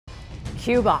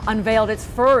Cuba unveiled its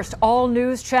first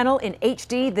all-news channel in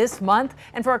HD this month.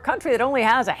 And for a country that only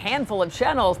has a handful of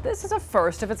channels, this is a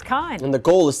first of its kind. And the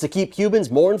goal is to keep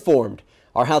Cubans more informed.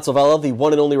 Our Hatzavella, the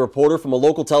one and only reporter from a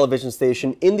local television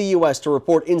station in the U.S. to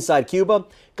report inside Cuba,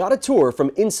 got a tour from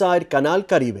inside Canal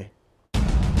Caribe.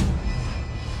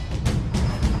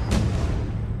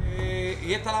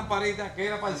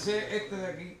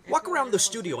 Walk around the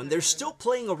studio and they're still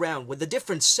playing around with the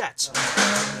different sets.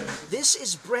 This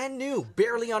is brand new,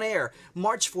 barely on air.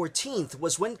 March 14th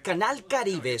was when Canal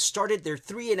Caribe started their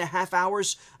 3.5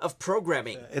 hours of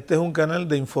programming. Este es un canal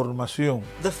de información.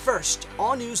 The first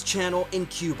all-news channel in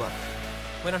Cuba.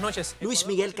 Buenas noches. Luis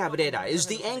Miguel Cabrera is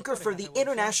the anchor for the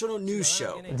international news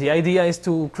show. The idea is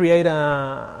to create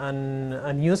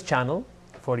a news channel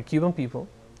for the Cuban people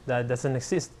that doesn't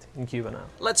exist in Cuba now.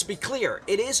 Let's be clear,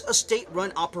 it is a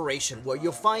state-run operation where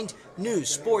you'll find news,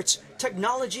 sports,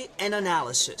 technology, and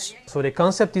analysis. So the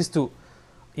concept is to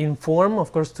inform,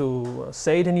 of course, to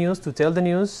say the news, to tell the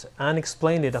news, and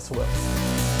explain it as well.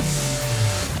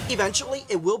 Eventually,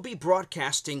 it will be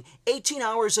broadcasting 18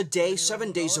 hours a day,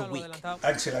 7 days a week.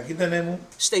 Axel, aquí tenemos.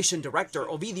 Station director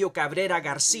Ovidio Cabrera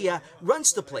Garcia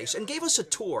runs the place and gave us a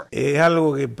tour. Es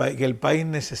algo que el país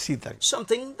necesita.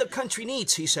 Something the country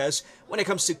needs, he says, when it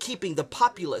comes to keeping the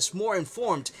populace more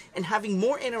informed and having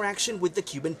more interaction with the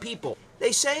Cuban people.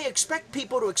 They say expect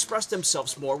people to express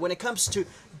themselves more when it comes to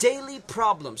daily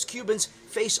problems Cubans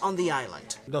face on the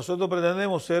island. Nosotros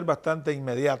pretendemos ser bastante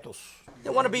inmediatos. They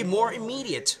want to be more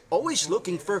immediate, always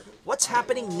looking for what's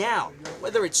happening now,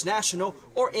 whether it's national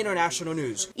or international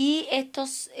news. Y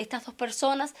estas dos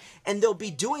personas. And they'll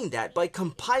be doing that by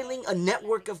compiling a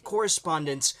network of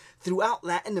correspondents throughout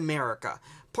Latin America.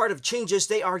 Part of changes,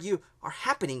 they argue, are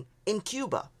happening in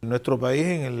Cuba. Nuestro país,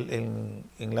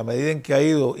 en la medida en que ha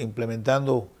ido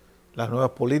implementando las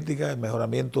nuevas políticas, el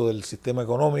mejoramiento del sistema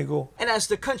económico. And as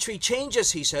the country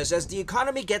changes, he says, as the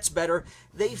economy gets better,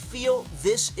 they feel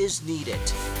this is needed.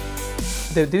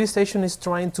 The TV station is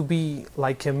trying to be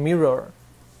like a mirror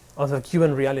of the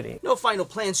Cuban reality. No final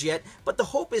plans yet, but the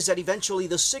hope is that eventually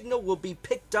the signal will be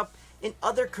picked up in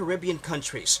other Caribbean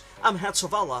countries. I'm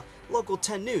Hatzavella, Local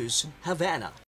 10 News, Havana.